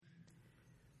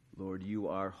Lord, you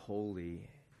are holy.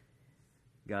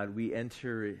 God, we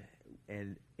enter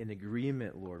in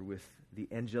agreement, Lord, with the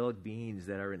angelic beings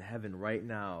that are in heaven right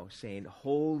now, saying,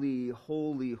 holy,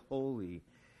 holy, holy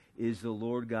is the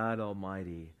Lord God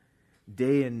Almighty.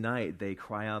 Day and night they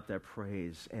cry out their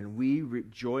praise, and we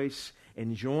rejoice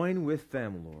and join with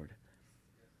them, Lord.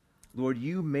 Lord,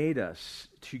 you made us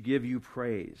to give you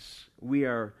praise. We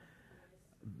are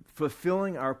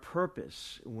fulfilling our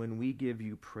purpose when we give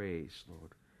you praise,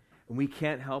 Lord. And we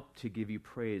can't help to give you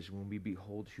praise when we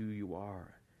behold who you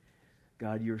are.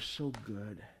 God, you're so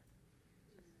good.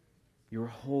 You're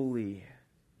holy.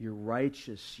 You're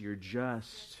righteous. You're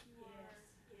just.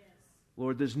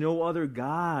 Lord, there's no other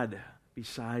God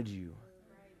beside you.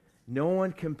 No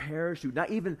one compares to you. Not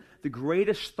even the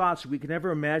greatest thoughts we can ever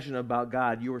imagine about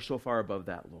God, you are so far above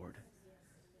that, Lord.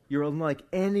 You're unlike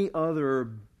any other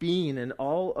being in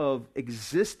all of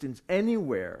existence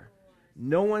anywhere.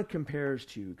 No one compares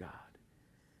to you, God.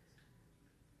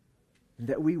 And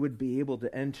that we would be able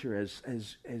to enter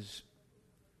as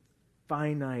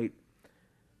finite,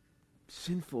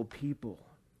 sinful people.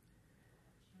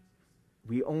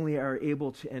 We only are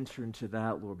able to enter into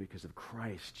that, Lord, because of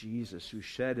Christ Jesus, who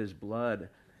shed his blood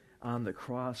on the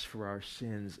cross for our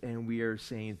sins. And we are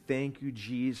saying, thank you,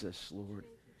 Jesus, Lord.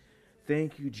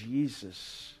 Thank you,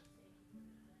 Jesus.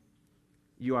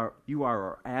 You are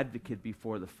our advocate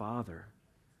before the Father.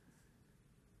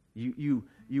 You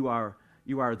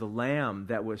are the Lamb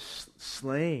that was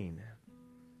slain.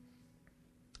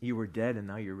 You were dead and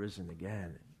now you're risen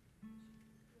again.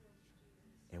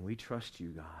 And we trust you,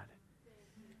 God.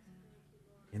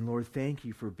 And Lord, thank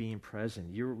you for being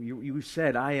present. You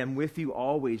said, I am with you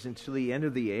always until the end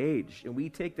of the age. And we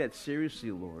take that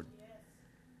seriously, Lord.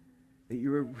 That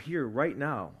you're here right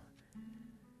now.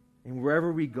 And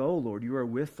wherever we go, Lord, you are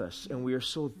with us. And we are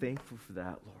so thankful for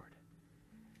that, Lord.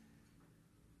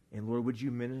 And Lord, would you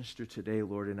minister today,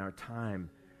 Lord, in our time,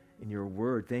 in your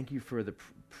word. Thank you for the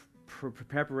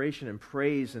preparation and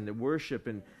praise and the worship.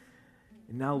 And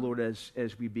now, Lord,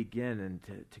 as we begin and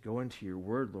to go into your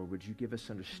word, Lord, would you give us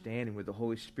understanding with the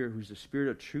Holy Spirit, who's the Spirit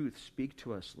of truth, speak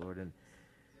to us, Lord, and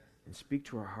speak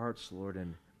to our hearts, Lord,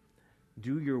 and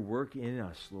do your work in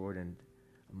us, Lord, and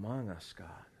among us, God.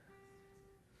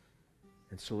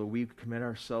 And so, Lord, we commit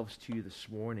ourselves to you this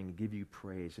morning and give you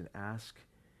praise and ask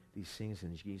these things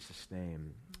in Jesus'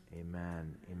 name.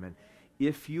 Amen. Amen.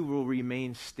 If you will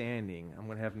remain standing, I'm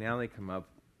going to have Natalie come up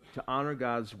to honor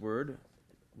God's word.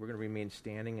 We're going to remain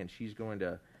standing, and she's going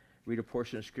to read a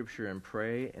portion of Scripture and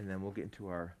pray, and then we'll get into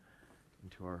our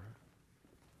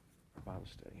Bible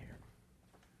study here.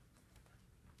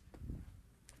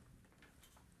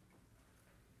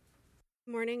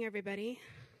 Good morning, everybody.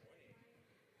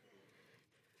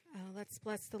 Let's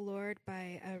bless the Lord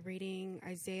by reading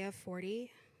Isaiah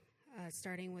 40,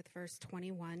 starting with verse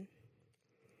 21.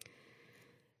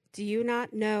 Do you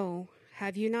not know?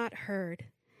 Have you not heard?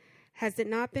 Has it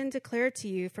not been declared to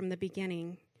you from the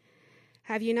beginning?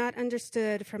 Have you not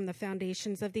understood from the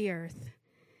foundations of the earth?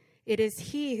 It is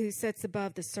he who sits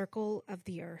above the circle of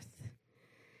the earth,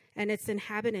 and its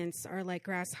inhabitants are like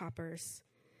grasshoppers,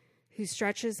 who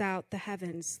stretches out the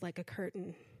heavens like a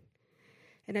curtain,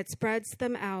 and it spreads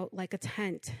them out like a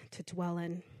tent to dwell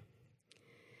in.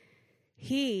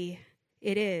 He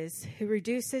it is who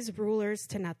reduces rulers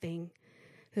to nothing,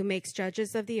 who makes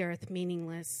judges of the earth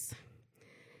meaningless.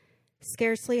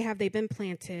 Scarcely have they been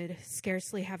planted,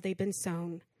 scarcely have they been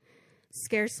sown,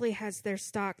 scarcely has their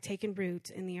stock taken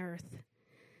root in the earth.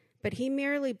 But he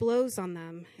merely blows on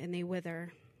them, and they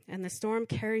wither, and the storm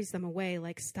carries them away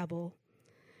like stubble.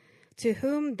 To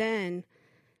whom then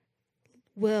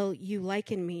will you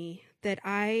liken me, that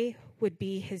I would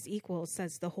be his equal,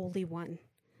 says the Holy One?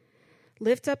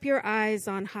 Lift up your eyes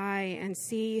on high and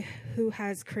see who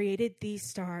has created these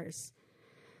stars,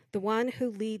 the one who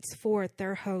leads forth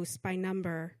their hosts by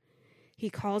number. He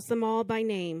calls them all by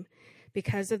name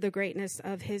because of the greatness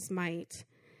of his might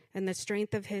and the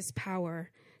strength of his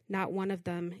power. Not one of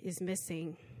them is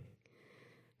missing.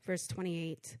 Verse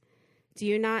 28. Do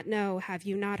you not know, have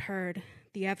you not heard?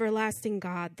 The everlasting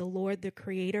God, the Lord, the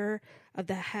creator of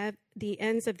the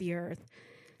ends of the earth,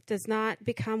 does not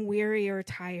become weary or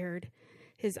tired.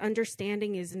 His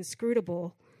understanding is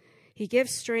inscrutable. He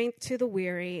gives strength to the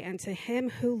weary, and to him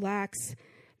who lacks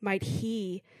might,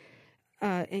 he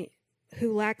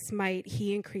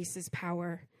increases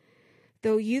power.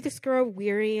 Though youths grow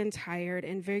weary and tired,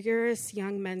 and vigorous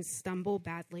young men stumble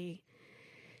badly,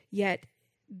 yet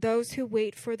those who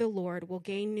wait for the Lord will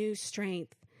gain new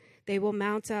strength. They will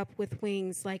mount up with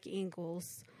wings like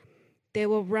eagles. They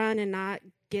will run and not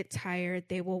get tired.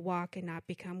 They will walk and not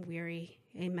become weary.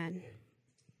 Amen.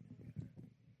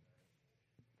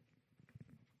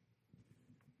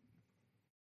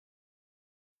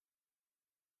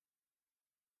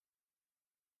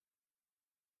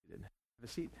 Have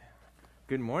a seat.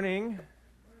 Good morning.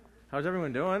 How's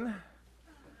everyone doing?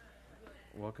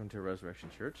 Welcome to Resurrection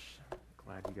Church.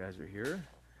 Glad you guys are here.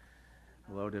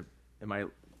 Hello to, am I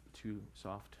too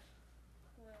soft?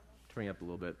 Turning up a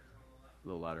little bit, a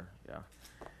little louder, yeah.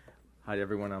 Hi to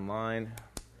everyone online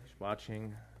who's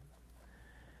watching.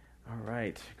 All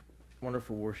right,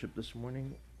 wonderful worship this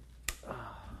morning.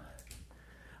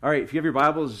 All right, if you have your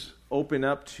Bibles, open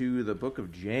up to the book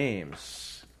of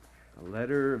James. A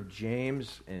letter of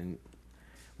James, and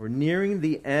we're nearing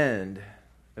the end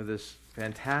of this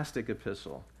fantastic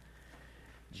epistle.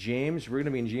 James, we're going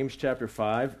to be in James chapter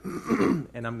 5,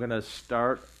 and I'm going to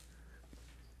start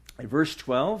at verse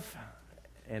 12,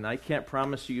 and I can't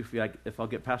promise you if I'll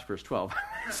get past verse 12.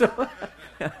 So,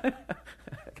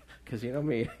 because you know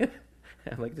me,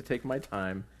 I like to take my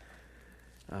time.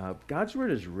 God's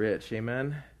word is rich,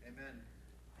 amen?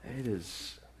 Amen. It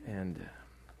is, and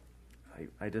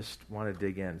I just want to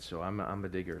dig in, so I'm a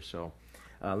digger. So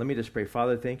let me just pray.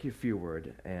 Father, thank you for your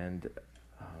word. And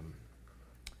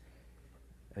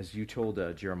as you told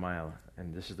Jeremiah,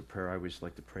 and this is the prayer I always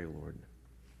like to pray, Lord.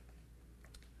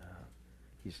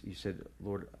 You said,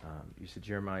 Lord, you said,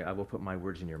 Jeremiah, I will put my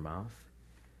words in your mouth.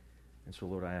 And so,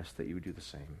 Lord, I ask that you would do the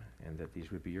same, and that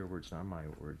these would be your words, not my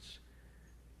words,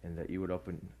 and that you would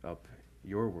open up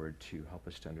your word to help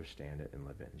us to understand it and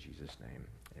live it. In Jesus' name,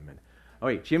 amen. All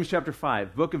right, James chapter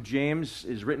 5. Book of James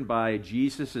is written by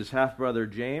Jesus' half-brother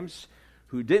James,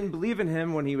 who didn't believe in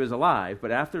him when he was alive,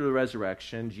 but after the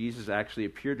resurrection, Jesus actually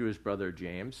appeared to his brother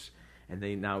James, and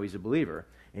now he's a believer.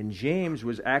 And James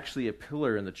was actually a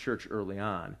pillar in the church early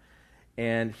on.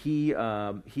 And he's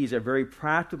a very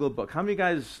practical book. How many of you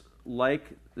guys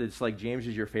it's like James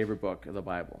is your favorite book of the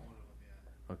Bible?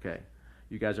 Okay.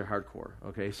 You guys are hardcore.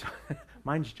 Okay, so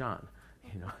mine's John.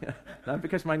 Not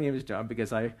because my name is John,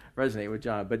 because I resonate with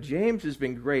John. But James has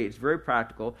been great. It's very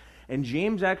practical. And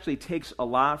James actually takes a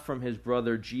lot from his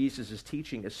brother Jesus'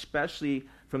 teaching, especially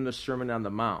from the Sermon on the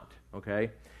Mount,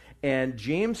 okay? And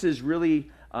James is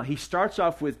really, he starts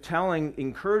off with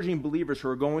encouraging believers who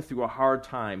are going through a hard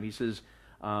time. He says,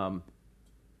 count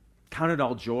it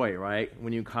all joy, right,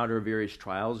 when you encounter various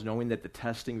trials, knowing that the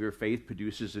testing of your faith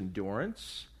produces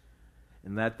endurance,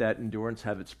 and let that endurance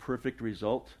have its perfect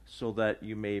result, so that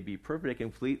you may be perfect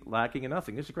and complete, lacking in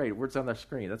nothing. This is great. Words on the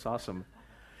screen. That's awesome.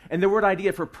 And the word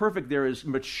idea for perfect there is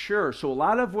mature. So a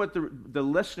lot of what the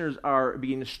listeners are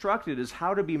being instructed is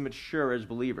how to be mature as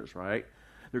believers, right?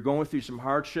 They're going through some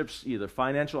hardships, either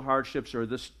financial hardships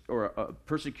or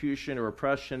persecution or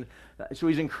oppression. So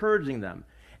he's encouraging them.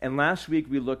 And last week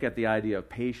we looked at the idea of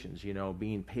patience,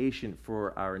 being patient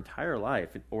for our entire life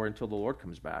or until the Lord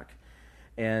comes back.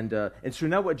 And so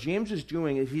now what James is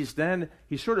doing is he's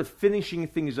sort of finishing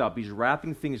things up. He's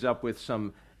wrapping things up with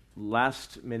some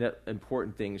last-minute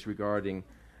important things regarding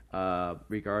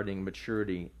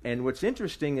maturity. And what's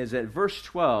interesting is that verse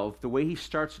 12, the way he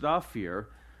starts it off here,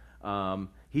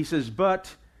 he says,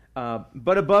 but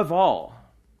above all.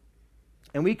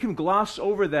 And we can gloss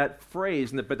over that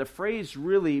phrase, but the phrase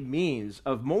really means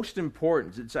of most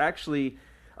importance. It's actually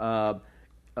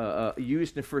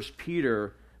used in 1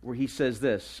 Peter, where he says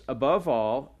this, above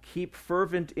all, keep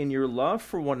fervent in your love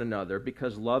for one another,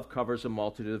 because love covers a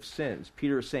multitude of sins.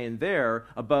 Peter is saying there,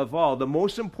 above all, the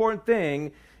most important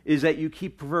thing is that you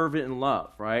keep fervent in love,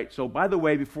 right? So, by the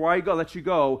way, before I let you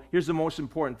go, here's the most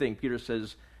important thing. Peter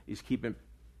says is keep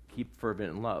fervent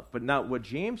in love. But now what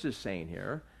James is saying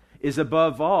here is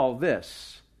above all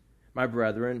this, my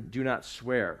brethren, do not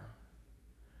swear.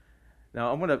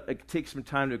 Now, I'm going to take some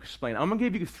time to explain. I'm going to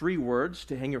give you 3 words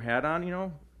to hang your hat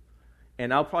on,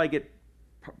 and I'll probably get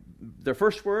the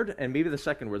first word and maybe the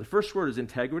second word. The first word is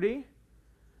integrity,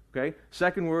 okay?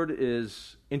 Second word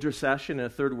is intercession, and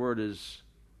the third word is,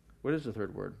 what is the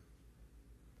third word?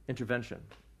 Intervention,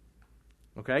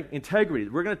 okay? Integrity.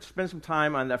 We're going to spend some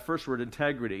time on that first word,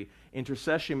 integrity.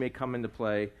 Intercession may come into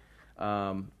play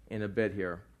in a bit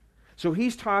here. So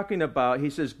he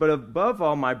says, but above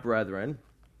all, my brethren,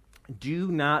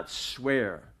 do not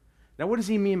swear. Now, what does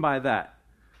he mean by that?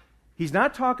 He's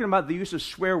not talking about the use of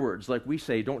swear words like we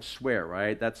say, don't swear,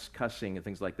 right? That's cussing and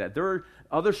things like that. There are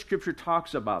other scripture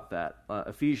talks about that.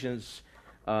 Ephesians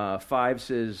 5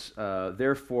 says,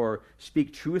 therefore,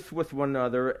 speak truth with one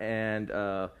another and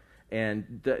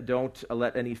don't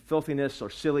let any filthiness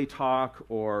or silly talk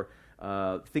or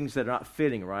things that are not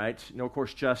fitting, right? No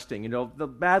coarse jesting, the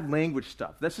bad language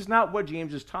stuff. This is not what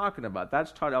James is talking about.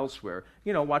 That's taught elsewhere.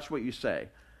 Watch what you say.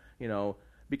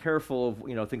 Be careful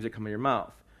of, things that come in your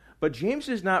mouth. But James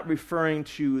is not referring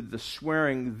to the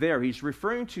swearing there. He's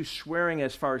referring to swearing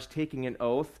as far as taking an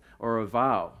oath or a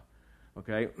vow,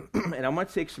 okay? And I'm going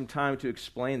to take some time to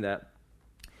explain that.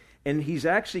 And he's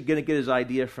actually going to get his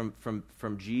idea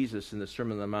from Jesus in the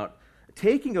Sermon on the Mount.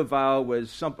 Taking a vow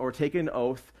was or taking an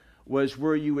oath was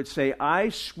where you would say, I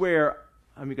swear,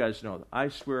 how many of you guys know that? I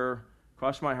swear,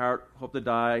 cross my heart, hope to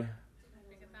die,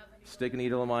 stick a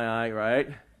needle in my eye, right?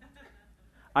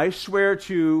 I swear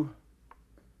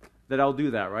that I'll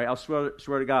do that, right? I'll swear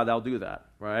to God that I'll do that,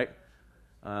 right?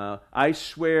 I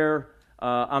swear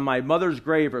on my mother's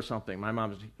grave or something. My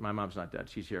mom's not dead;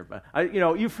 she's here. But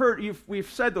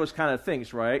we've said those kind of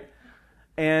things, right?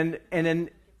 And in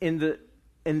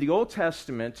the Old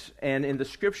Testament and in the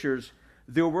Scriptures,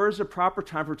 there was a proper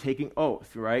time for taking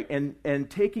oath, right? And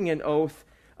taking an oath,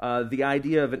 the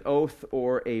idea of an oath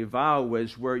or a vow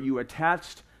was where you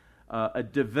attached a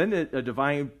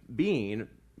divine being,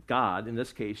 God in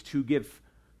this case, to give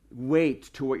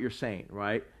weight to what you're saying,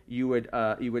 right? You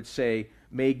would say,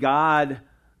 may God,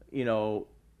 do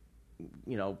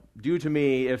to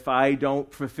me if I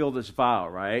don't fulfill this vow,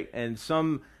 right? And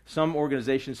some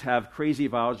organizations have crazy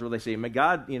vows where they say, may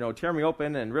God, tear me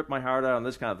open and rip my heart out and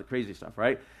this kind of crazy stuff,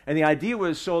 right? And the idea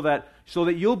was so that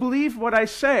you'll believe what I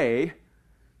say,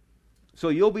 so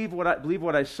you'll believe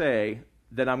what I say,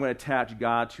 that I'm going to attach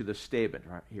God to the statement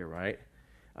right here, right?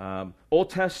 Old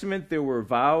Testament, there were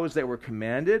vows that were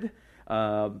commanded.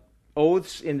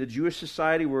 Oaths in the Jewish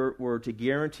society were to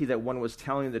guarantee that one was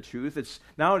telling the truth.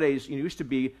 Nowadays, it used to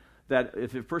be that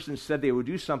if a person said they would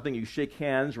do something, you shake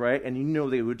hands, right, and you know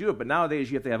they would do it. But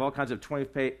nowadays, you have to have all kinds of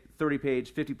 20-page,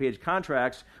 30-page, 50-page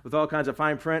contracts with all kinds of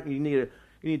fine print, and you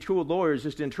need two lawyers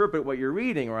just to interpret what you're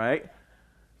reading, right?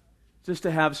 Just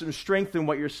to have some strength in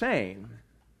what you're saying,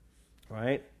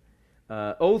 right?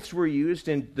 Oaths were used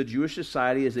in the Jewish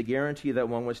society as a guarantee that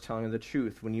one was telling the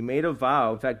truth. When you made a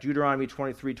vow, in fact, Deuteronomy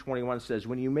 23:21 says,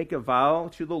 when you make a vow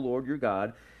to the Lord your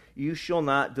God, you shall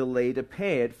not delay to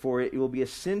pay it, for it will be a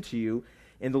sin to you,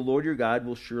 and the Lord your God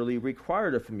will surely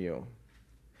require it from you.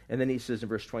 And then he says in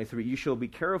verse 23, you shall be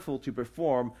careful to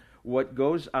perform what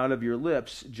goes out of your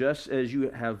lips, just as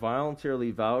you have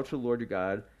voluntarily vowed to the Lord your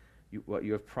God what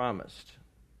you have promised.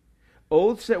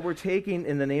 Oaths that were taken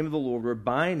in the name of the Lord were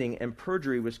binding, and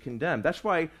perjury was condemned. That's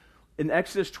why in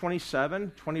Exodus 20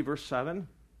 verse 7,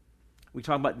 we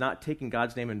talk about not taking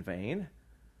God's name in vain,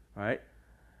 right?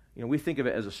 We think of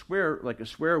it as a swear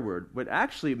word. What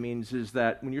actually it means is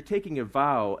that when you're taking a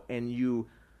vow and you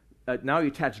now you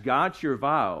attach God to your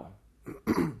vow,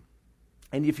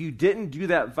 and if you didn't do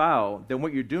that vow, then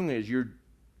what you're doing is you're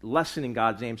lessening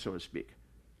God's name, so to speak,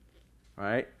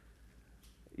 right?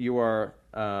 You are.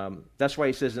 That's why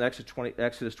he says in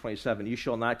Exodus 27, you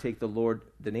shall not take the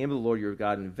name of the Lord your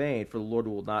God in vain, for the Lord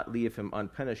will not leave him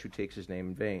unpunished who takes his name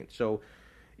in vain. So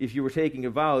if you were taking a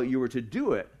vow, you were to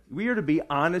do it. We are to be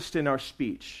honest in our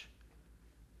speech.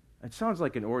 It sounds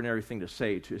like an ordinary thing to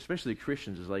say, to especially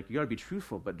Christians, is like, you got to be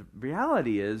truthful. But the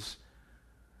reality is,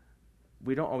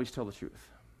 we don't always tell the truth.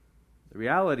 The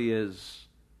reality is,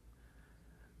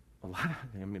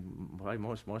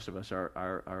 most of us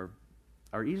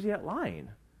are easy at lying.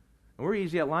 And we're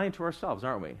easy at lying to ourselves,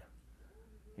 aren't we?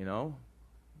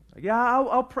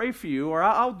 I'll pray for you, or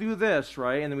I'll do this,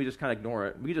 right? And then we just kind of ignore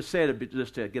it. We just say it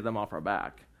just to get them off our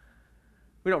back.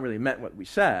 We don't really meant what we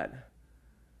said.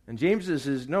 And James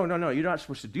says, no, you're not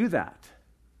supposed to do that.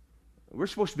 We're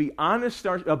supposed to be honest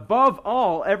above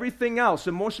all, everything else.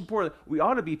 And most important, we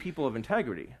ought to be people of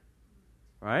integrity,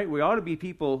 right? We ought to be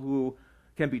people who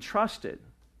can be trusted,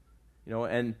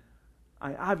 and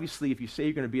obviously, if you say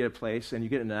you're going to be at a place and you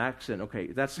get in an accident, okay,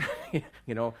 that's,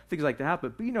 things like that,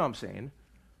 but you know what I'm saying.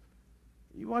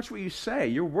 You watch what you say.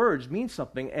 Your words mean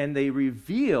something, and they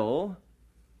reveal,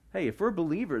 hey, if we're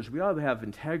believers, we ought to have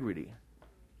integrity.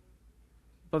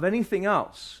 Above anything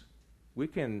else, we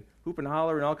can hoop and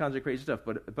holler and all kinds of crazy stuff,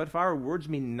 but if our words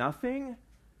mean nothing, if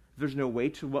there's no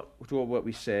weight to what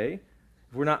we say,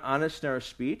 if we're not honest in our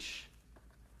speech,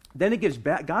 then it gives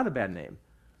God a bad name.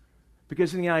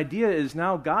 Because the idea is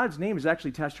now God's name is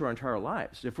actually attached to our entire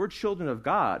lives. If we're children of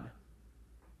God,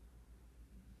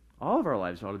 all of our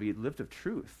lives ought to be lived of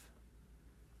truth,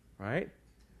 right?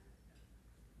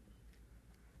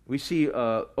 We see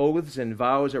oaths and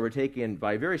vows that were taken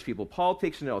by various people. Paul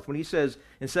takes an oath. When he says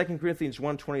in 2 Corinthians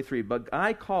 1:23, but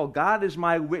I call God as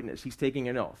my witness, he's taking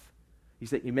an oath.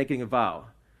 He's making a vow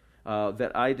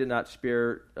that I did not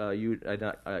spare you,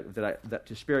 that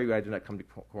to spare you I did not come to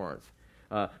Corinth.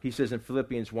 He says in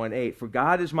Philippians 1:8, for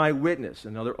God is my witness,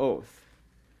 another oath.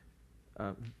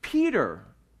 Peter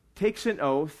takes an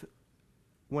oath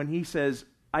when he says,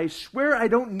 I swear I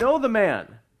don't know the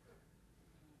man.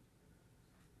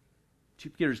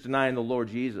 Peter's denying the Lord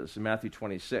Jesus in Matthew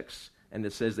 26, and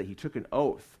it says that he took an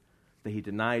oath that he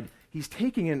denied. He's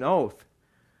taking an oath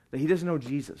that he doesn't know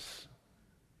Jesus.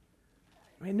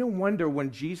 I mean, no wonder when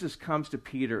Jesus comes to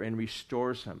Peter and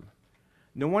restores him,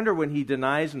 no wonder when he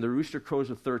denies him, the rooster crows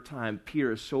the third time,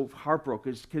 Peter is so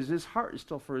heartbroken because his heart is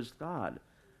still for his God.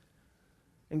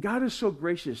 And God is so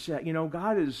gracious.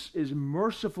 God is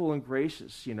merciful and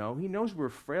gracious. He knows we're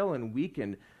frail and weak,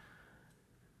 and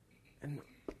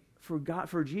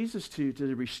for Jesus to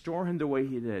restore him the way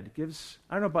he did gives,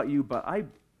 I don't know about you, but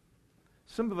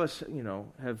some of us,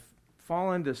 have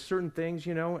fallen to certain things,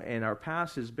 and our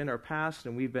past has been our past,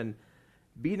 and we've been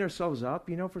beating ourselves up,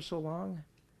 for so long.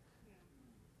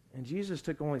 And Jesus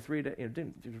took only 3 days.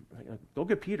 Go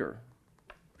get Peter.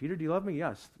 Peter, do you love me?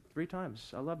 Yes. 3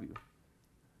 times. I love you.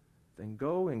 Then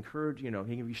go encourage, he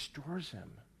restores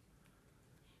him.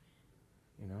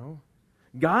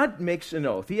 God makes an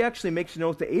oath. He actually makes an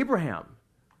oath to Abraham.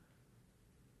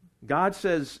 God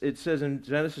says, it says in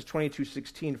Genesis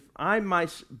 22:16,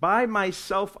 by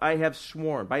myself I have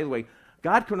sworn. By the way,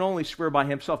 God can only swear by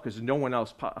himself because there's no one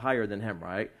else higher than him,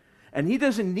 right? And he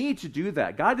doesn't need to do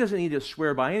that. God doesn't need to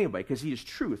swear by anybody because he is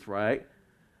truth, right?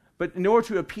 But in order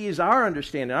to appease our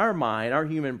understanding, our mind, our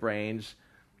human brains,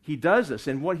 he does this.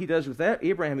 And what he does with that,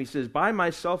 Abraham, he says, by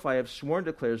myself I have sworn,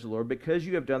 declares the Lord, because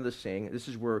you have done this thing. This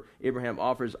is where Abraham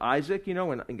offers Isaac,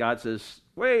 and God says,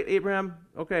 wait, Abraham,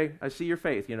 okay, I see your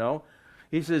faith,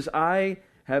 He says,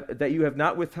 that you have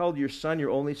not withheld your son,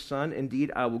 your only son.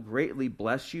 Indeed, I will greatly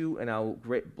bless you, and I will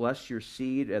bless your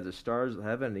seed as the stars of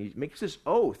heaven. And he makes this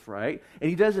oath, right? And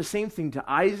he does the same thing to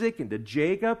Isaac and to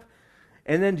Jacob.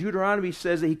 And then Deuteronomy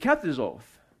says that he kept his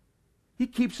oath. He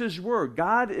keeps his word.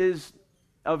 God is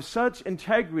of such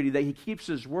integrity that he keeps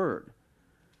his word.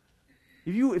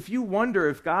 If you wonder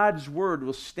if God's word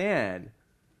will stand,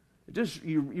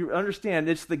 you understand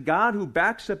it's the God who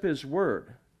backs up his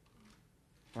word,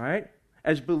 right?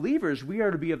 As believers, we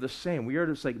are to be of the same. We are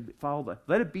to follow that.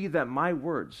 Let it be that my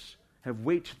words have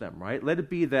weight to them, right? Let it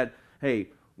be that, hey,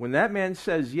 when that man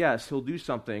says yes, he'll do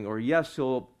something, or yes,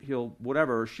 he'll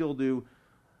whatever, or she'll do.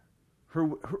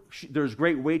 There's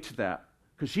great weight to that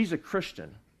because she's a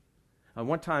Christian.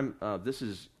 One time, I was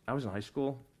in high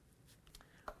school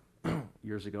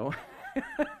years ago.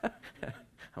 I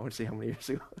won't say how many years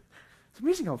ago. It's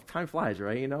amazing how time flies,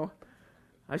 right?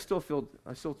 I still feel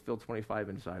 25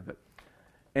 inside, but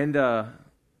and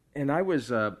I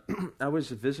was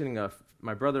visiting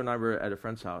my brother and I were at a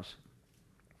friend's house,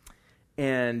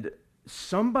 and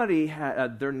somebody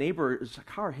had their neighbor's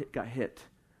car got hit,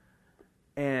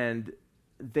 and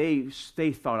they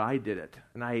thought I did it,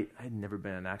 and I had never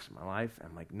been in an accident in my life.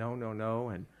 I'm like,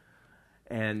 no,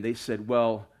 and they said,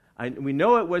 well, we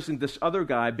know it wasn't this other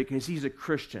guy because he's a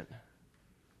Christian,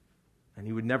 and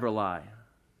he would never lie.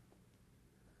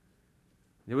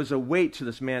 There was a weight to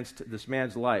this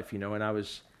man's life, and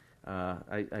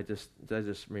I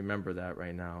just remember that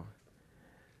right now.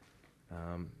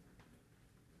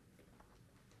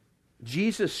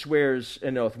 Jesus swears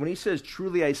an oath. When he says,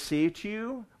 truly I say to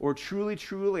you, or truly,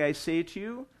 truly I say to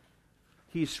you,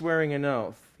 he's swearing an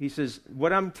oath. He says,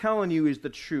 what I'm telling you is the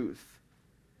truth.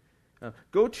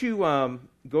 Go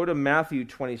to Matthew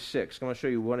 26. I'm going to show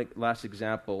you one last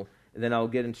example, and then I'll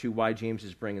get into why James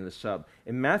is bringing this up.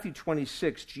 In Matthew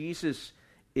 26, Jesus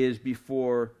is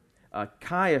before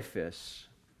Caiaphas,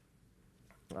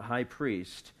 a high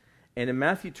priest. And in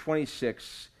Matthew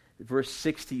 26, verse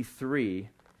 63,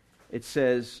 it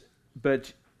says,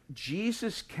 but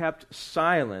Jesus kept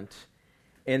silent,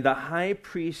 and the high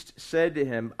priest said to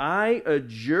him, I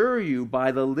adjure you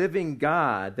by the living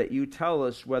God that you tell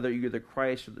us whether you're the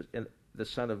Christ or the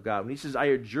Son of God. When he says, I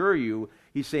adjure you,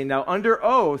 he's saying, now under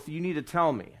oath, you need to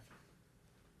tell me.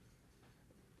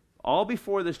 All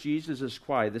before this, Jesus is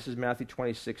quiet. This is Matthew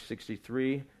 26,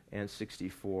 63 and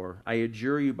 64. I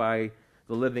adjure you by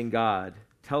the living God.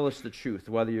 Tell us the truth,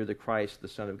 whether you're the Christ, the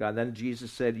Son of God. Then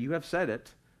Jesus said, you have said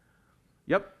it.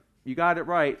 Yep, you got it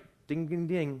right. Ding, ding,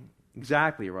 ding.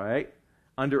 Exactly, right?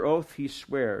 Under oath, he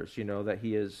swears, that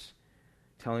he is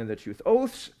telling the truth.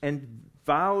 Oaths and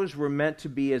vows were meant to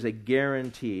be as a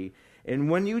guarantee. And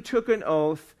when you took an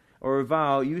oath or a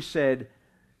vow, you said,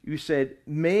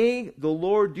 may the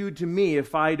Lord do to me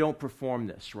if I don't perform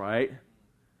this, right?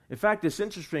 In fact, it's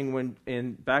interesting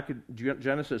back in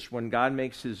Genesis, when God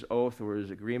makes his oath or his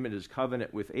agreement, his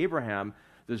covenant with Abraham,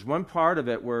 there's one part of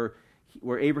it where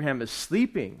Abraham is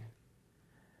sleeping,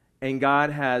 and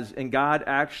God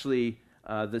actually,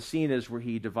 the scene is where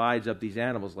he divides up these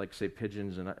animals, like say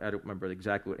pigeons, and I don't remember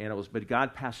exactly what animals, but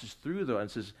God passes through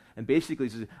those and basically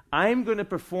says, I'm going to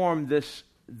perform this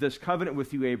covenant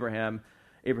with you, Abraham.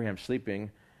 Abraham's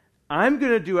sleeping. I'm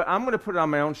going to do it. I'm going to put it on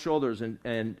my own shoulders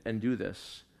and do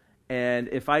this. And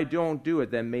if I don't do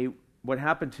it, then what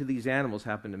happened to these animals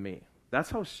happen to me. That's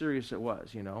how serious it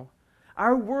was,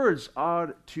 our words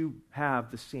ought to have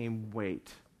the same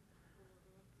weight.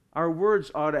 Our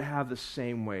words ought to have the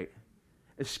same weight,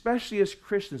 especially as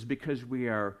Christians, because we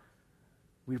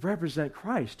represent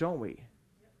Christ, don't we?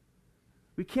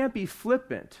 We can't be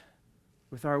flippant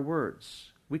with our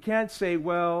words. We can't say,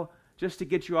 well, just to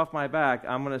get you off my back,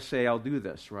 I'm going to say I'll do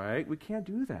this, right? We can't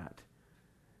do that.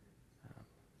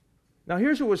 Now,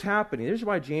 here's what was happening. Here's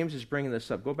why James is bringing this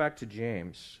up. Go back to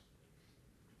James.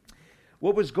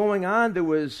 What was going on,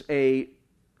 the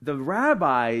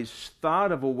rabbis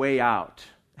thought of a way out.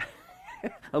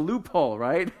 A loophole,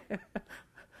 right?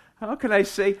 How could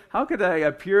I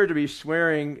appear to be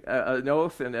swearing an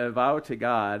oath and a vow to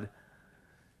God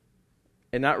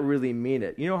and not really mean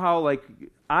it? You know how, like,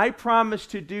 I promise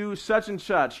to do such and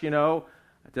such, it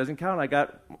doesn't count. I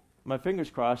got my fingers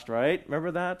crossed, right?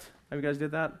 Remember that? Have you guys did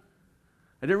that?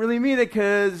 I didn't really mean it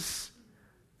because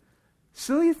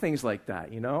silly things like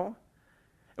that, And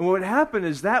what would happen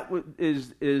is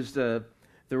the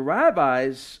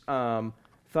rabbis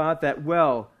thought that,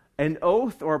 well, an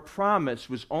oath or promise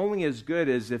was only as good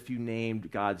as if you named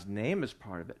God's name as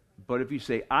part of it. But if you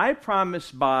say, I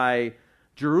promise by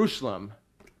Jerusalem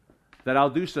that I'll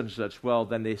do such and such, well,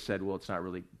 then they said, well, it's not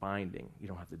really binding. You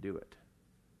don't have to do it.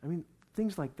 I mean,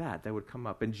 things like that would come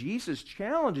up. And Jesus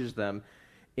challenges them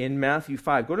in Matthew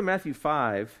 5. Go to Matthew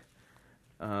 5.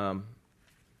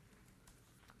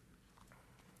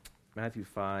 Matthew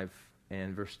 5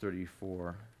 and verse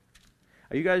 34.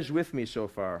 Are you guys with me so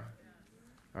far?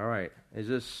 Yeah. All right. We're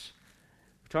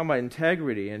talking about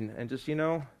integrity and just,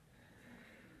 I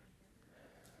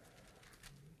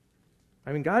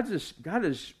mean, God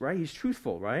is, right? He's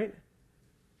truthful, right?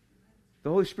 The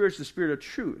Holy Spirit's the Spirit of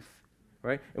truth,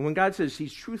 right? And when God says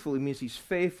He's truthful, it means He's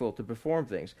faithful to perform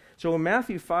things. So in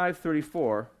Matthew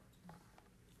 5:34,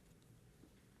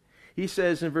 He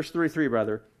says in verse 33,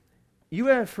 rather, you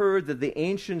have heard that the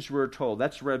ancients were told,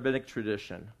 that's rabbinic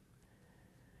tradition,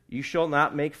 you shall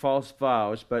not make false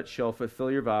vows, but shall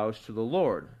fulfill your vows to the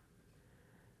Lord.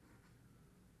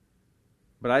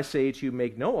 But I say to you,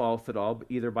 make no oath at all,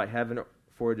 either by heaven,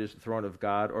 for it is the throne of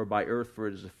God, or by earth, for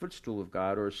it is the footstool of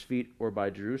God, or his feet, or by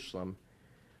Jerusalem,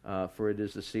 for it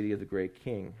is the city of the great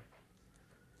King.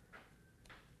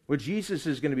 What Jesus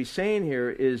is going to be saying here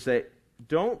is that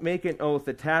don't make an oath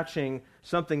attaching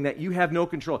something that you have no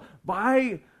control.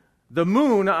 By the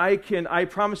moon, I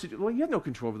promise you. Well, you have no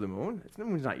control over the moon. The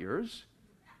moon's not yours,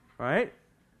 right?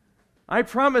 I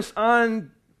promise on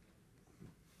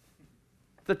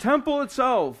the temple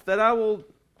itself that I will.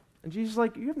 And Jesus is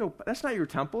like, that's not your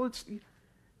temple. It's,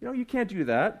 you can't do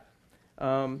that.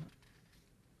 The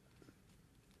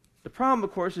problem,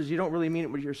 of course, is you don't really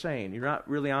mean what you're saying. You're not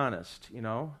really honest,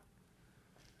 You're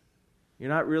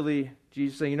not really,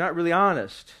 Jesus is saying, you're not really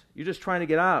honest. You're just trying to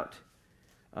get out.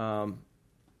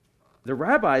 The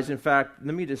rabbis, in fact,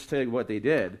 let me just tell you what they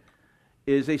did,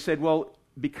 is they said, well,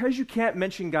 because you can't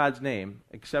mention God's name,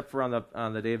 except for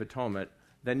on the Day of Atonement,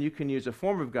 then you can use a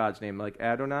form of God's name, like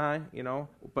Adonai,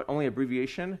 but only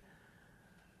abbreviation.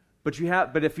 But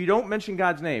if you don't mention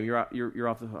God's name, you're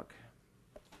off the hook.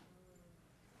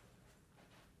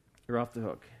 You're off the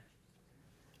hook.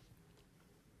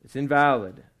 It's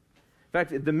invalid. In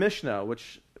fact, the Mishnah,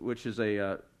 which is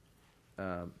a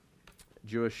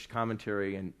Jewish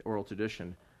commentary and oral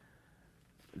tradition,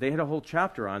 they had a whole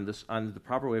chapter on this, on the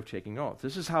proper way of taking oath.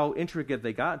 This is how intricate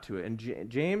they got to it. And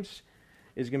James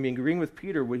is going to be agreeing with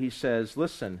Peter when he says,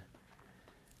 listen,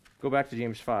 go back to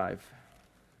James 5.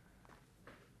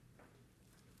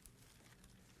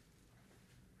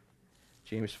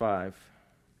 James 5.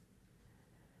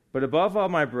 But above all,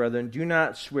 my brethren, do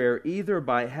not swear either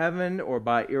by heaven or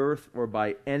by earth or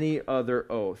by any other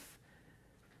oath.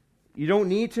 You don't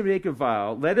need to make a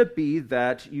vow. Let it be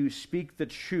that you speak the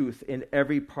truth in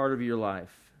every part of your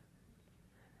life.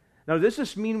 Now, does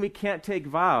this mean we can't take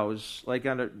vows like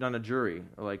on a jury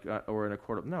or in a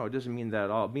court? No, it doesn't mean that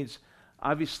at all. It means,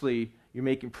 obviously, you're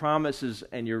making promises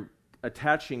and you're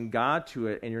attaching God to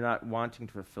it and you're not wanting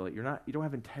to fulfill it. You don't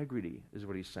have integrity, is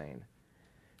what he's saying.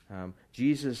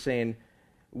 Jesus is saying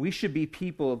we should be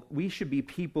people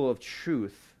of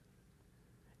truth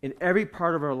in every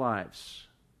part of our lives.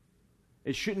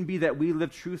 It shouldn't be that we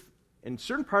live truth in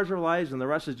certain parts of our lives and the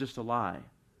rest is just a lie.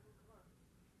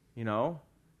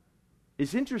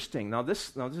 It's interesting. Now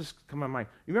this is coming to mind.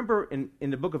 You remember in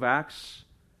the book of Acts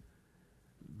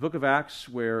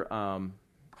where now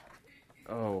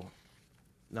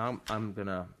I'm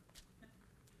gonna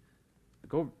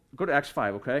go to Acts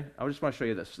 5, okay? I just want to show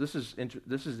you this. This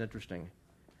is interesting.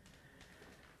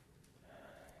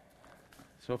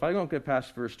 So if I don't get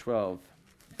past verse 12,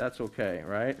 that's okay,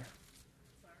 right?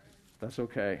 That's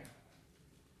okay.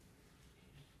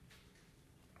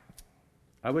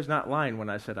 I was not lying when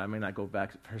I said I may not go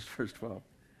back to verse 12.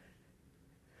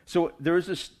 So there was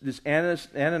this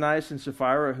Ananias and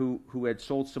Sapphira who had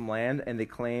sold some land, and they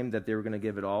claimed that they were going to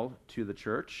give it all to the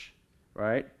church,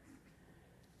 right?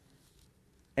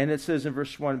 And it says in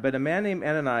verse 1, but a man named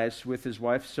Ananias with his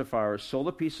wife Sapphira sold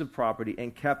a piece of property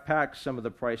and kept back some of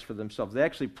the price for themselves. They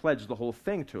actually pledged the whole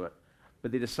thing to it,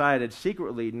 but they decided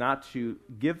secretly not to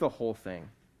give the whole thing.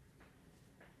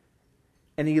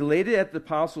 And he laid it at the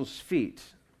apostles' feet.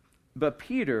 But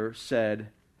Peter said,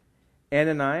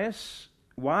 Ananias,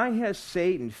 why has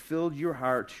Satan filled your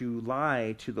heart to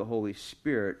lie to the Holy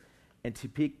Spirit and to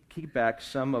keep back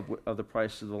some of the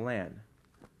price of the land?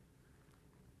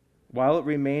 While it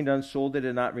remained unsold, it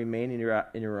did not remain in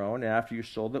your own, and after you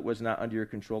sold it, was not under your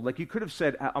control. Like you could have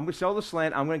said, I'm going to sell this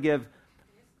land, I'm going to give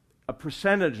a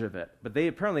percentage of it. But they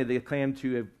claimed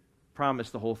to have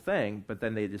promised the whole thing, but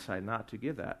then they decided not to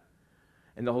give that.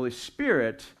 And the Holy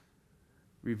Spirit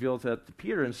revealed that to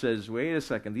Peter and says, wait a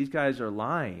second, these guys are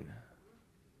lying.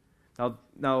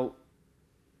 Now,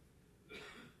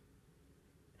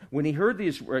 when he heard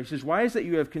these words, he says, why is that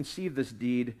you have conceived this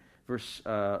deed, verse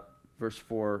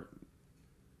 4,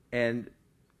 and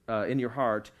in your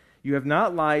heart, you have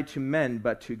not lied to men,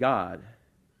 but to God.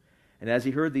 And as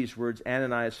he heard these words,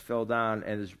 Ananias fell down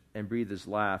and breathed his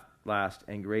last,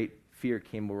 and great fear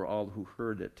came over all who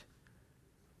heard it.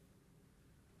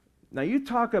 Now you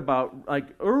talk about, like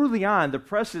early on, the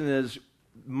precedent is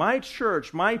my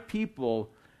church, my people,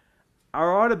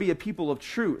 ought to be a people of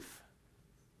truth.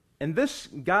 And this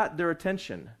got their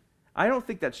attention. I don't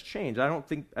think that's changed. I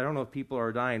don't know if people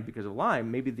are dying because of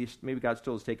lying. Maybe God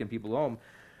still is taking people home.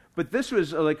 But this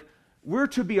was like, we're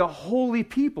to be a holy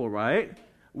people, right?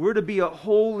 We're to be a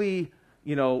holy,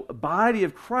 body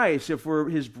of Christ if we're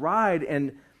his bride.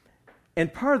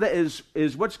 And part of that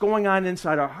is what's going on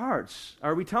inside our hearts.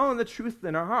 Are we telling the truth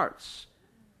in our hearts?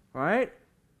 Right?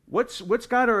 What's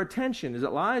got our attention? Is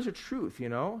it lies or truth,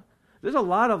 There's a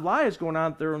lot of lies going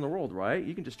on out there in the world, right?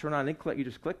 You can just turn on and click. You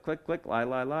just click, lie.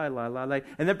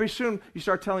 And then pretty soon you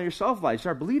start telling yourself lies. You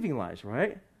start believing lies,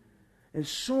 right? And it's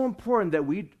so important that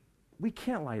we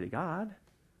can't lie to God.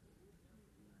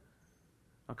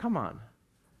 Oh, come on.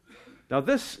 Now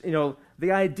this,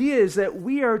 the idea is that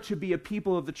we are to be a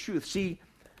people of the truth. See,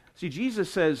 Jesus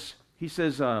says,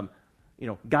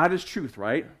 God is truth,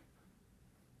 right?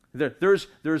 There's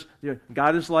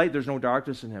God is light, there's no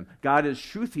darkness in him. God is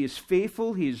truth, he is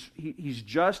faithful, he's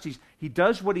just, he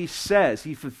does what he says,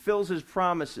 he fulfills his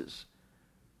promises.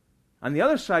 On the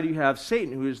other side, you have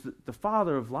Satan, who is the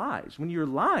father of lies. When you're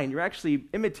lying, you're actually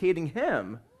imitating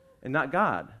him and not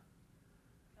God.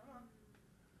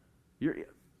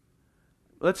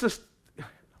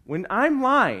 When I'm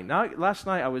lying, last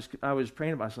night I was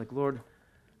praying about it. I was like, Lord,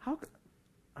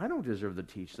 I don't deserve to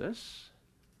teach this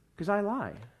because I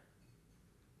lie.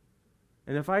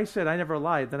 And if I said I never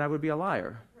lied, then I would be a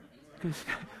liar.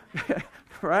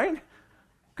 Right?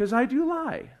 Because I do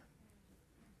lie.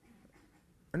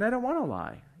 And I don't want to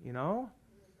lie,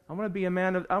 I want to be a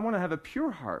man I want to have a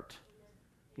pure heart.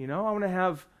 I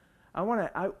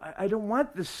don't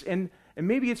want this, and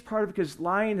maybe it's part of because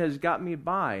lying has got me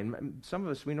by, and some of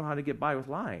us, we know how to get by with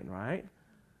lying, right?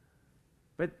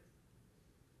 But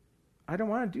I don't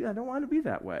want to be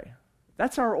that way.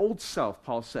 That's our old self,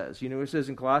 Paul says. It says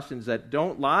in Colossians that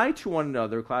don't lie to one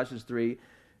another, Colossians 3,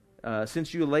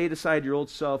 since you laid aside your old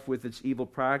self with its evil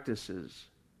practices.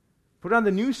 Put on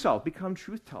the new self, become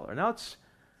truth teller. Now it's,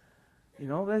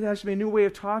 that has to be a new way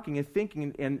of talking and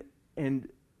thinking and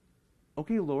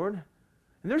okay, Lord.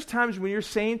 And there's times when you're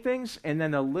saying things and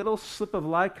then a little slip of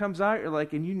lie comes out, you're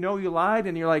like, and you lied,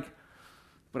 and you're like,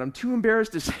 but I'm too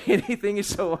embarrassed to say anything,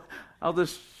 so I'll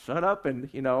just shut up and,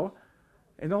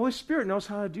 And the Holy Spirit knows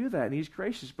how to do that, and he's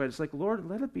gracious, but it's like, Lord,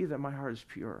 let it be that my heart is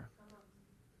pure.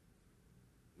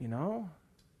 I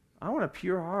want a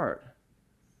pure heart.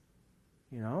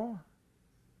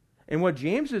 And what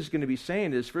James is going to be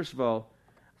saying is, first of all,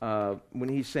 when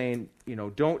he's saying,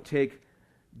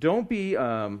 don't be,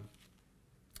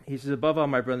 he says, above all,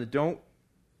 my brother, don't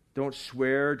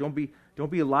swear, don't be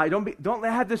lie, don't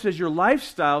have this as your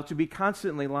lifestyle to be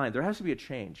constantly lying. There has to be a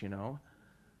change,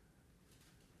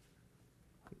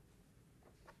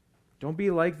 Don't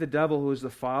be like the devil, who is the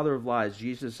father of lies.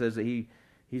 Jesus says that he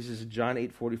says in John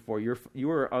 8:44, you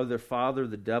are of the father,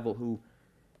 the devil,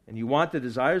 and you want the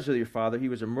desires of your father. He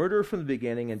was a murderer from the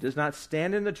beginning and does not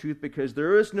stand in the truth because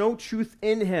there is no truth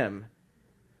in him.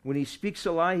 When he speaks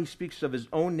a lie, he speaks of his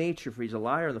own nature, for he's a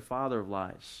liar and the father of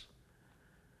lies.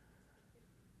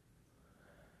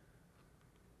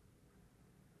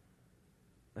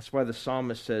 That's why the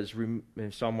psalmist says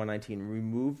in Psalm 119,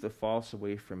 remove the false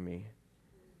away from me.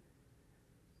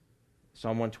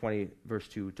 Psalm 120, verse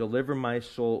 2, deliver my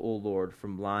soul, O Lord,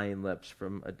 from lying lips,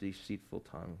 from a deceitful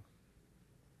tongue.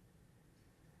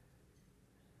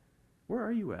 Where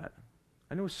are you at?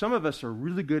 I know some of us are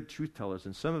really good truth tellers,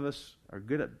 and some of us are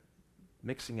good at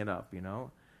mixing it up, And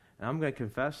I'm going to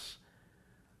confess,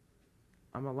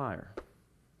 I'm a liar.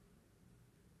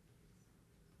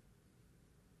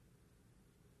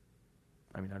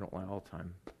 I mean, I don't lie all the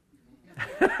time.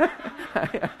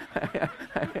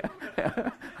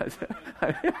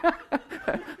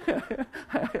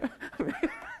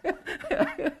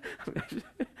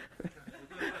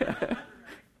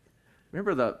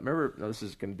 Remember, no, this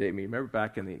is going to date me. Remember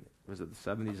back in the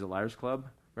 70s, The Liars Club?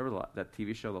 Remember that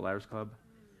TV show, The Liars Club?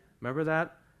 Remember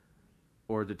that?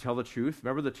 Or To Tell the Truth?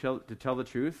 Remember To Tell the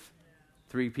Truth?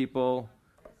 3 people.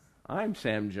 I'm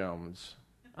Sam Jones.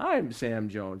 I'm Sam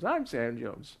Jones. I'm Sam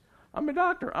Jones. I'm a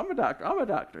doctor. I'm a doctor. I'm a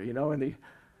doctor.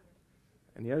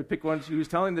 And you had to pick one who's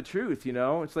telling the truth.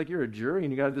 It's like you're a jury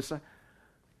and you got to decide.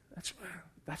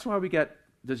 That's why we get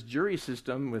this jury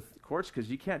system with courts, because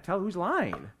you can't tell who's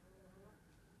lying.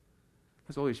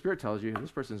 Because the Holy Spirit tells you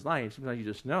this person's lying. Sometimes you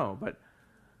just know. But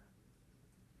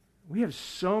we have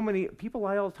so many people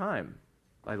lie all the time.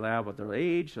 They lie about their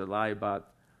age. They lie about.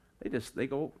 They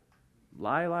go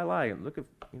lie, and look at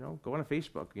go on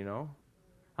Facebook.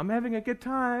 I'm having a good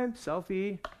time.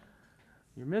 Selfie.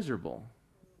 You're miserable,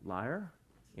 liar.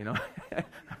 I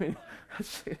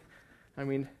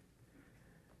mean.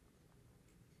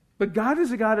 But God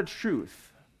is a God of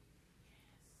truth.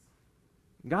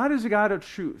 God is a God of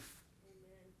truth.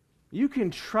 You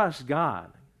can trust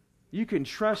God. You can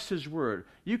trust His Word.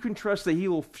 You can trust that He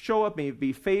will show up and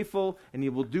be faithful and He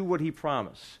will do what He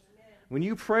promised. When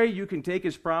you pray, you can take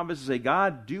His promise and say,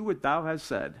 God, do what Thou hast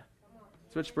said.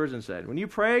 That's what Spurgeon said. When you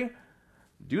pray,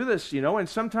 do this, and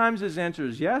sometimes His answer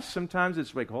is yes. Sometimes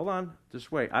it's like, hold on,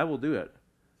 just wait, I will do it.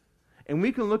 And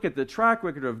we can look at the track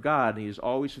record of God, and He has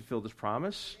always fulfilled His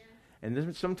promise. And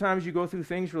then sometimes you go through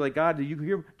things where, like, God, do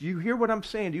you hear what I'm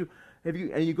saying?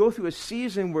 And you go through a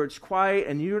season where it's quiet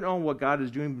and you don't know what God is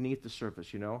doing beneath the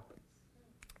surface,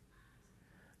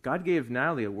 God gave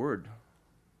Natalie a word.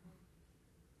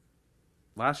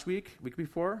 Last week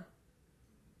before.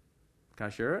 Can I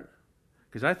share it?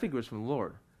 Because I think it was from the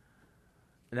Lord.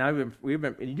 And now we've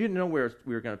been, and you didn't know where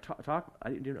we were going to talk.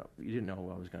 You didn't know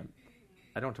what I was going to.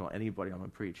 I don't tell anybody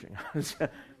I'm preaching.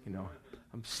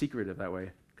 I'm secretive that way.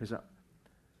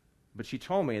 But she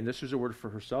told me, and this was a word for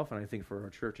herself, and I think for our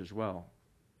church as well.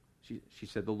 She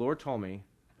said, the Lord told me,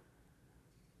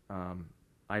 I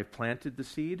have planted the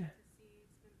seed.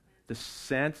 The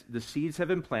seeds have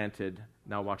been planted.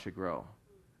 Now watch it grow.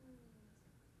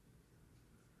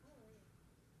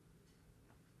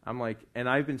 I'm like, and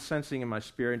I've been sensing in my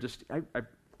spirit, and just, you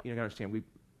gotta understand,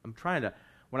 I'm trying to,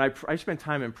 when I spend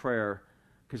time in prayer,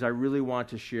 because I really want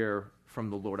to share from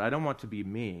the Lord. I don't want to be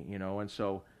me, and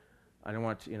so I don't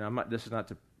want to, this is not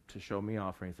to show me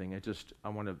off or anything. I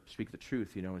want to speak the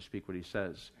truth, and speak what He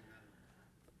says.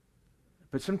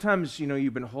 But sometimes,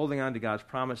 you've been holding on to God's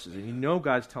promises, and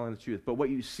God's telling the truth, but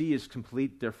what you see is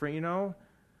completely different,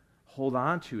 Hold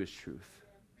on to His truth.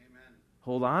 Amen.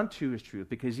 Hold on to His truth,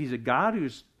 because He's a God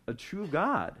who's a true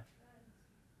God.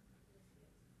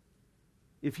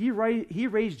 If He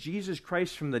raised Jesus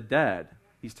Christ from the dead,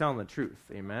 He's telling the truth.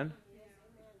 Amen?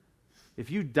 If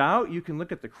you doubt, you can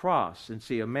look at the cross and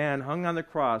see a man hung on the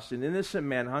cross, an innocent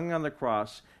man hung on the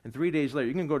cross, and 3 days later,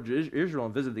 you can go to Israel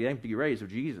and visit the empty graves of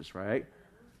Jesus, right?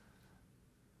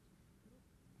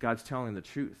 God's telling the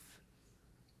truth.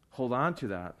 Hold on to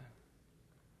that.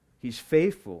 He's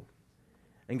faithful.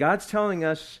 And God's telling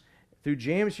us through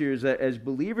James here is that as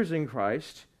believers in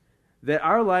Christ, that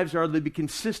our lives are to be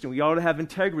consistent. We ought to have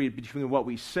integrity between what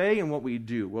we say and what we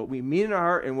do, what we mean in our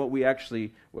heart and what we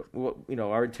actually,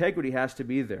 our integrity has to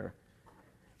be there.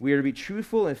 We are to be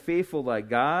truthful and faithful like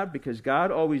God, because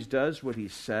God always does what He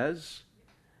says,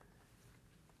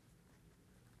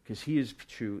 because He is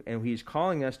true, and He's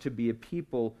calling us to be a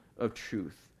people of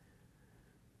truth.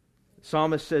 The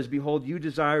psalmist says, behold, you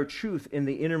desire truth in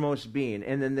the innermost being,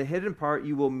 and in the hidden part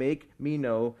you will make me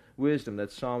know wisdom.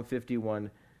 That's Psalm 51,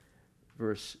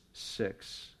 verse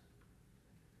 6.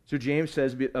 So James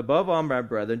says, above all, my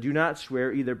brethren, do not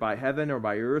swear either by heaven or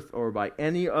by earth or by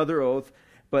any other oath,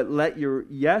 but let your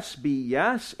yes be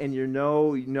yes and your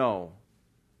no, no.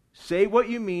 Say what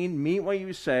you mean what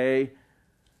you say.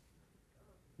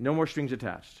 No more strings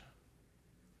attached.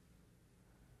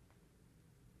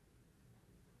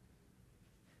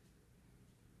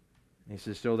 He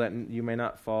says, so that you may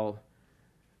not fall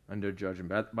under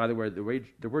judgment. By the way,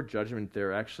 the word judgment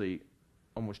there actually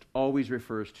almost always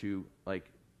refers to like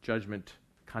judgment,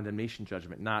 condemnation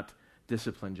judgment, not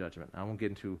discipline judgment. I won't get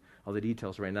into all the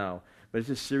details right now, but it's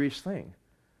a serious thing.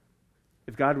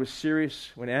 If God was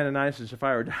serious when Ananias and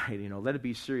Sapphira died, let it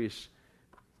be serious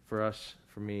for us,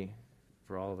 for me,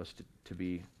 for all of us to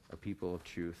be a people of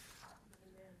truth.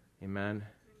 Amen.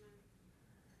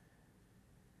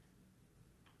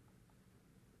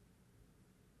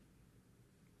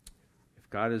 If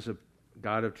God is a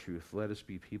God of truth, let us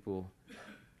be people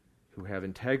who have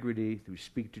integrity, who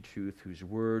speak the truth, whose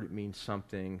word means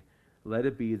something. Let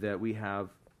it be that we have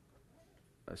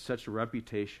such a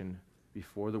reputation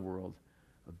before the world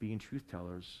of being truth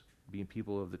tellers, being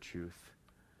people of the truth.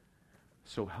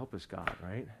 So help us, God,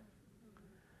 right?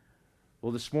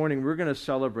 Well, this morning we're going to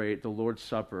celebrate the Lord's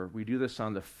Supper. We do this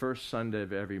on the first Sunday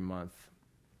of every month.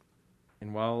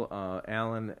 And while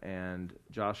Alan and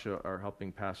Joshua are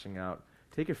helping passing out,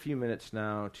 take a few minutes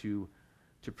now to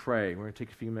pray. We're going to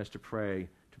take a few minutes to pray,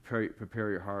 to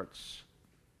prepare your hearts.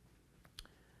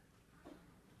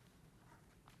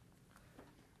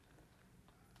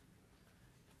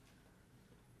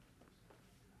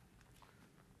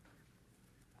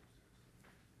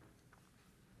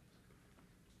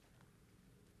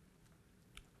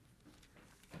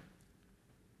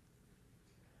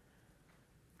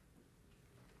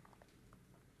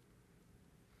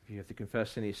 If you have to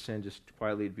confess any sin, just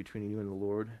quietly between you and the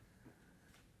Lord.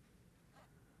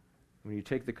 When you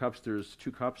take the cups, there's 2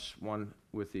 cups. One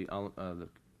with the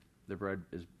bread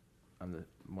is on the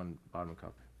one bottom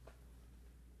cup.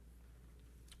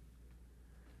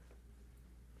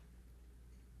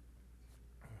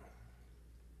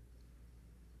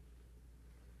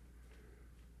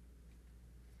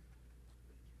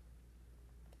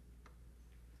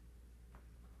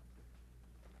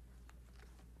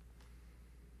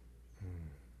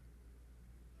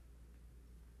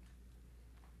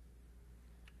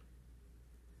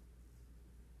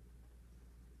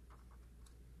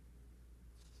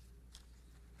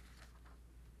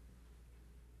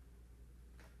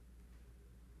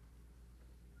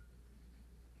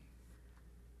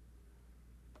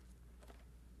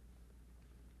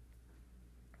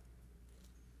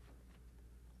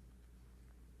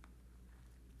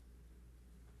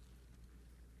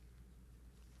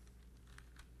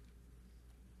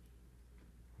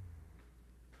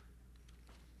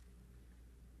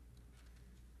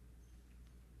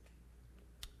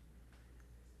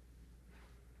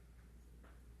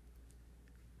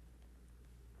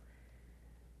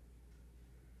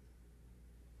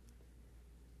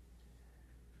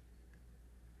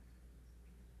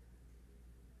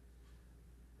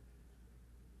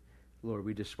 Lord,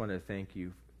 we just want to thank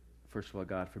you, first of all,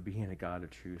 God, for being a God of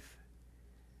truth.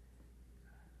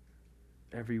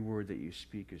 Every word that you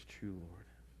speak is true, Lord.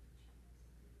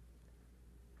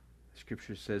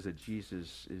 Scripture says that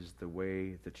Jesus is the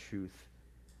way, the truth,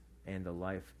 and the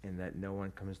life, and that no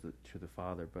one comes to the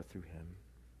Father but through him.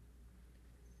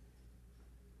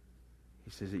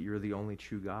 He says that you're the only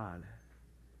true God.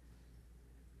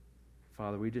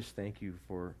 Father, we just thank you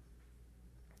for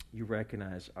you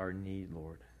recognize our need,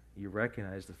 Lord. You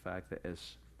recognize the fact that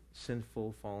as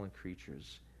sinful, fallen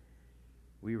creatures,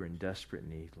 we were in desperate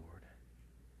need, Lord.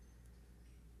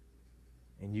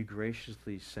 And you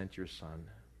graciously sent your Son,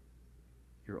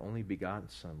 your only begotten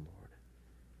Son, Lord,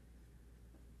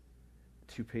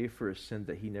 to pay for a sin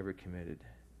that he never committed,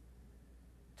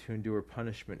 to endure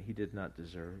punishment he did not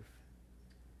deserve,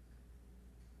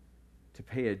 to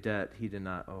pay a debt he did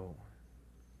not owe.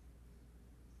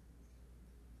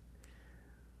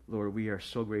 Lord, we are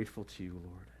so grateful to you,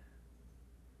 Lord,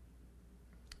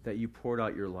 that you poured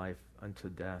out your life unto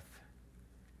death.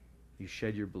 You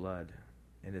shed your blood,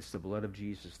 and it's the blood of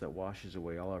Jesus that washes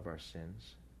away all of our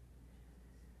sins.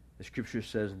 The Scripture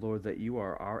says, Lord, that you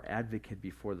are our advocate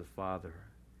before the Father.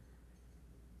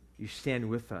 You stand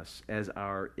with us as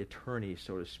our attorney,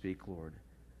 so to speak, Lord,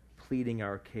 pleading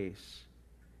our case.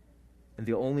 And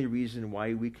the only reason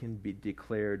why we can be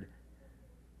declared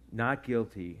not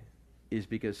guilty is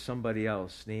because somebody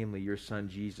else, namely your Son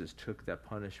Jesus, took that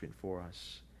punishment for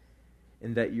us.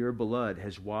 And that your blood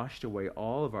has washed away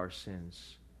all of our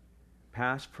sins,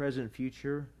 past, present,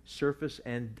 future, surface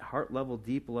and heart level,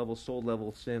 deep level, soul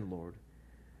level sin, Lord.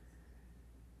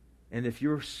 And if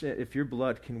your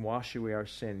blood can wash away our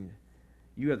sin,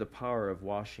 you have the power of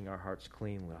washing our hearts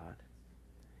clean, God.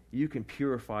 You can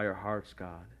purify our hearts,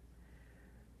 God.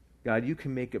 God, you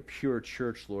can make a pure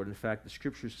church, Lord. In fact, the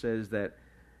Scripture says that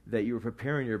you are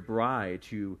preparing your bride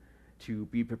to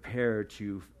be prepared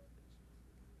to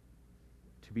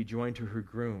be joined to her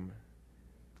groom,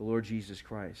 the Lord Jesus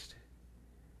Christ.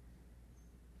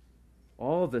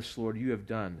 All of this, Lord, you have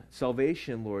done.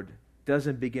 Salvation, Lord,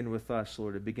 doesn't begin with us,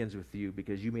 Lord. It begins with you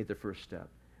because you made the first step.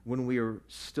 When we were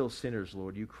still sinners,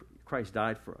 Lord, Christ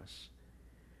died for us.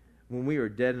 When we were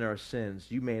dead in our sins,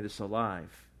 you made us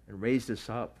alive and raised us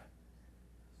up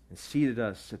and seated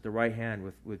us at the right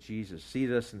hand with Jesus,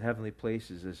 seated us in heavenly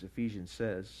places, as Ephesians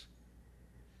says.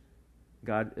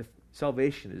 God, if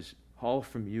salvation is all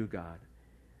from you, God,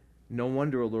 no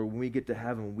wonder, O Lord, when we get to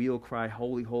heaven, we'll cry,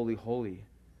 holy, holy, holy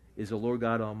is the Lord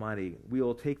God Almighty. We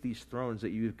will take these crowns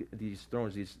that you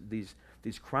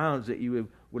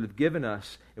would have given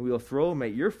us, and we will throw them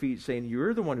at your feet, saying,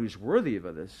 you're the one who's worthy of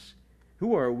this.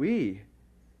 Who are we?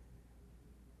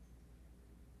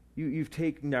 You've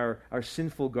taken our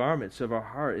sinful garments of our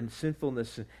heart and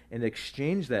sinfulness and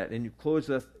exchanged that, and you clothe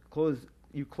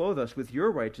us with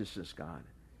your righteousness, God.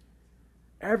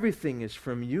 Everything is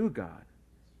from you, God.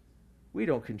 We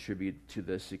don't contribute to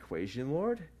this equation,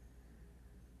 Lord.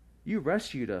 You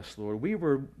rescued us, Lord. We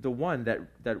were the one that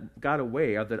got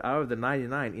away out of the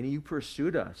 99, and you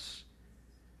pursued us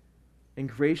and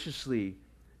graciously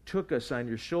took us on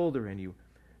your shoulder, and you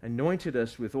anointed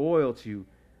us with oil to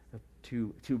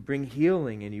bring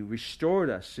healing, and you restored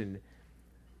us. And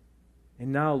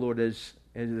now, Lord, as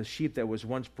the sheep that was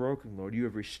once broken, Lord, you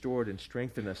have restored and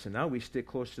strengthened us, and now we stick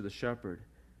close to the shepherd.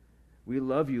 We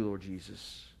love you, Lord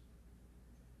Jesus.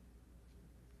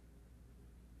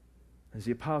 As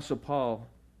the Apostle Paul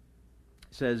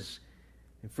says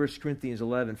in 1 Corinthians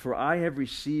 11, for I have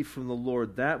received from the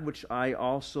Lord that which I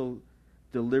also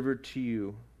delivered to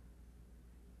you,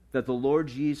 that the Lord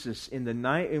Jesus, in the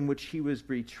night in which he was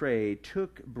betrayed,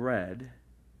 took bread,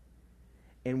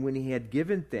 and when he had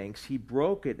given thanks, he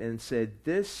broke it and said,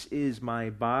 this is my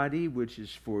body, which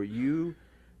is for you.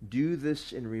 Do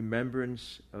this in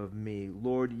remembrance of me.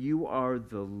 Lord, you are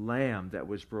the Lamb that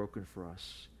was broken for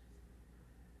us.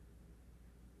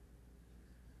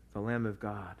 The Lamb of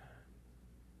God.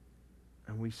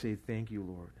 And we say, thank you,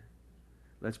 Lord.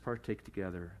 Let's partake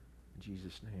together in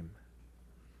Jesus' name.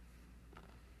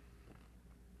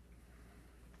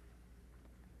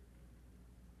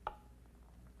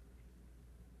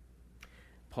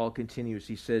 Paul continues,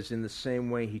 he says, in the same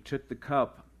way he took the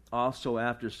cup also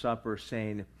after supper,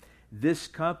 saying, this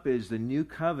cup is the new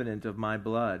covenant of my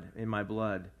blood, in my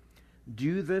blood.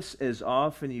 Do this as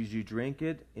often as you drink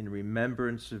it in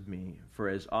remembrance of me. For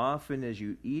as often as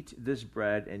you eat this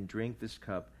bread and drink this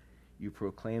cup, you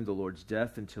proclaim the Lord's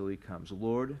death until he comes.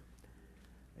 Lord,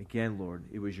 again, Lord,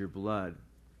 it was your blood,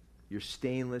 your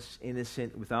stainless,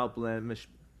 innocent, without blemish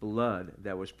blood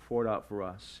that was poured out for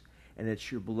us. And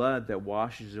it's your blood that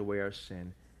washes away our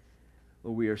sin.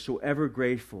 Lord, we are so ever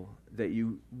grateful that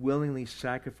you willingly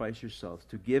sacrifice yourself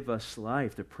to give us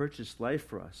life, to purchase life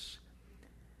for us.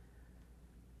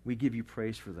 We give you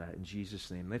praise for that in Jesus'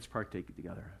 name. Let's partake it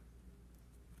together.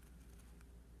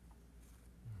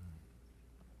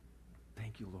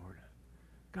 Thank you, Lord.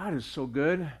 God is so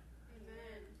good.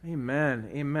 Amen.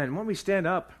 Amen. Why don't we stand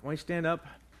up? Why don't we stand up?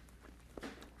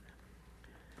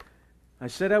 I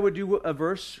said I would do a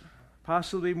verse,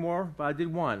 possibly more, but I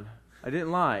did one. I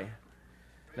didn't lie.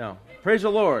 No. Praise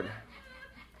the Lord.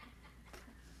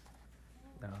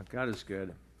 No, God is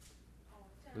good.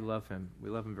 We love him. We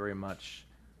love him very much.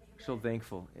 So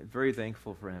thankful, very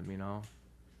thankful for him, you know.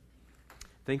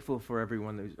 Thankful for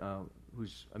everyone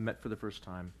who's met for the first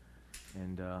time.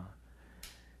 And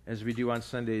as we do on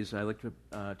Sundays, I like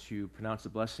to pronounce the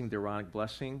blessing, the Aaronic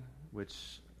blessing,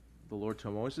 which the Lord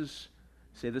told Moses,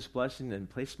 say this blessing and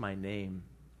place my name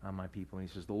on my people. And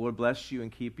he says, the Lord bless you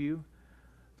and keep you.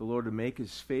 The Lord to make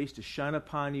his face to shine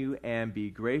upon you and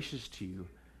be gracious to you.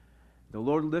 The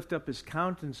Lord lift up his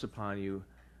countenance upon you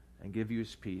and give you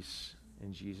his peace.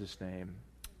 In Jesus' name,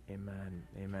 amen.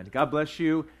 Amen. God bless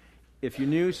you. If you're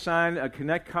new, sign a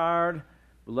Connect card.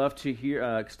 We'd love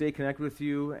to stay connected with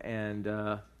you. And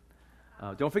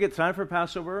don't forget to sign up for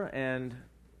Passover, and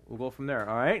we'll go from there.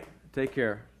 All right? Take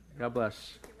care. God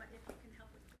bless.